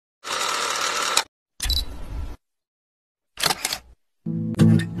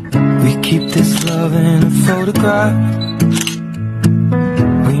keep this love in a photograph.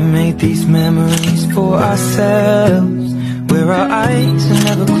 We made these memories for ourselves, where our eyes are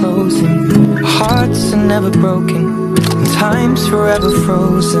never closing, our hearts are never broken, and time's forever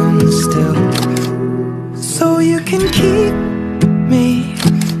frozen still. So you can keep me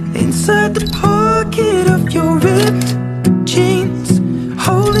inside the pocket of your ripped jeans,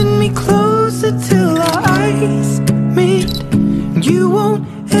 holding me closer till our eyes meet. You won't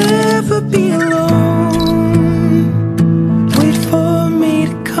ever be alone. Wait for me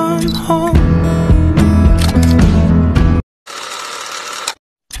to come home.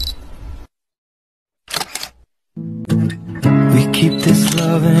 We keep this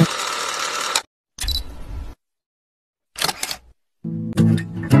love in.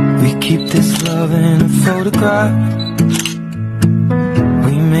 We keep this love in a photograph.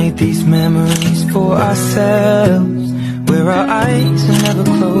 We made these memories for ourselves, where our eyes are never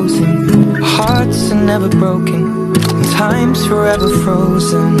closing, our hearts are never broken, and time's forever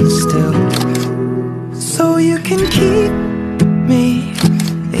frozen still. So you can keep me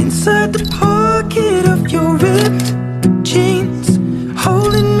inside the pocket of your ripped jeans,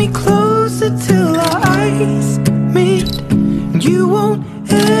 holding me closer till our eyes meet. You won't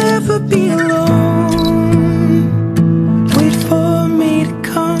ever be alone. Wait for me to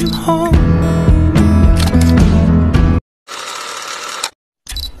come home.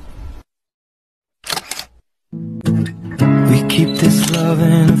 We keep this love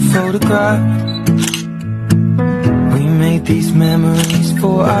in a photograph. We made these memories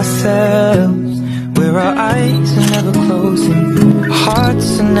for ourselves, where our eyes are never closing, our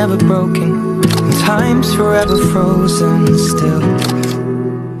hearts are never broken, and time's forever frozen still.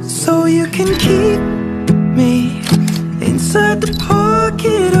 So you can keep me inside the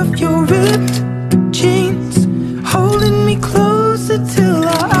pocket of your ripped jeans, holding me closer till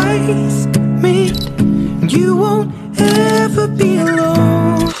our eyes meet. You won't ever be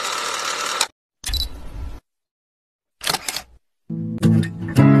alone.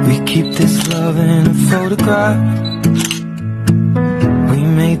 We keep this love in a photograph. We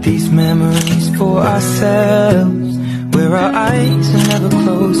made these memories for ourselves, where our eyes are never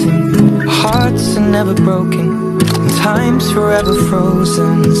closing, our hearts are never broken, and time's forever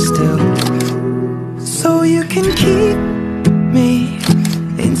frozen still. So you can keep me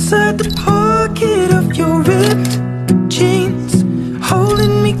inside the pocket of your ripped jeans,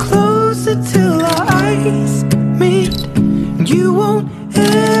 holding me closer till our eyes meet. You won't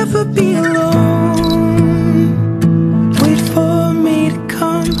ever be alone. Wait for me to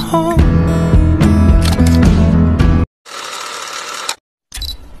come home.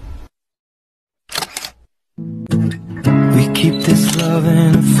 We keep this love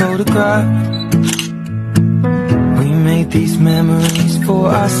in a photograph. We made these memories for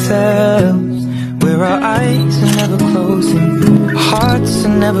ourselves, where our eyes are never closing, our hearts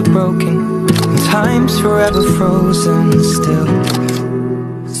are never broken, and time's forever frozen still.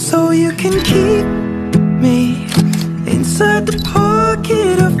 So you can keep me inside the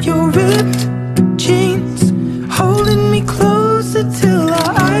pocket of your ripped jeans, holding me closer till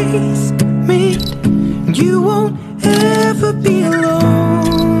our eyes meet. You won't ever be alone.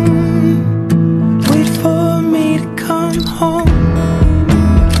 Wait for me to come home.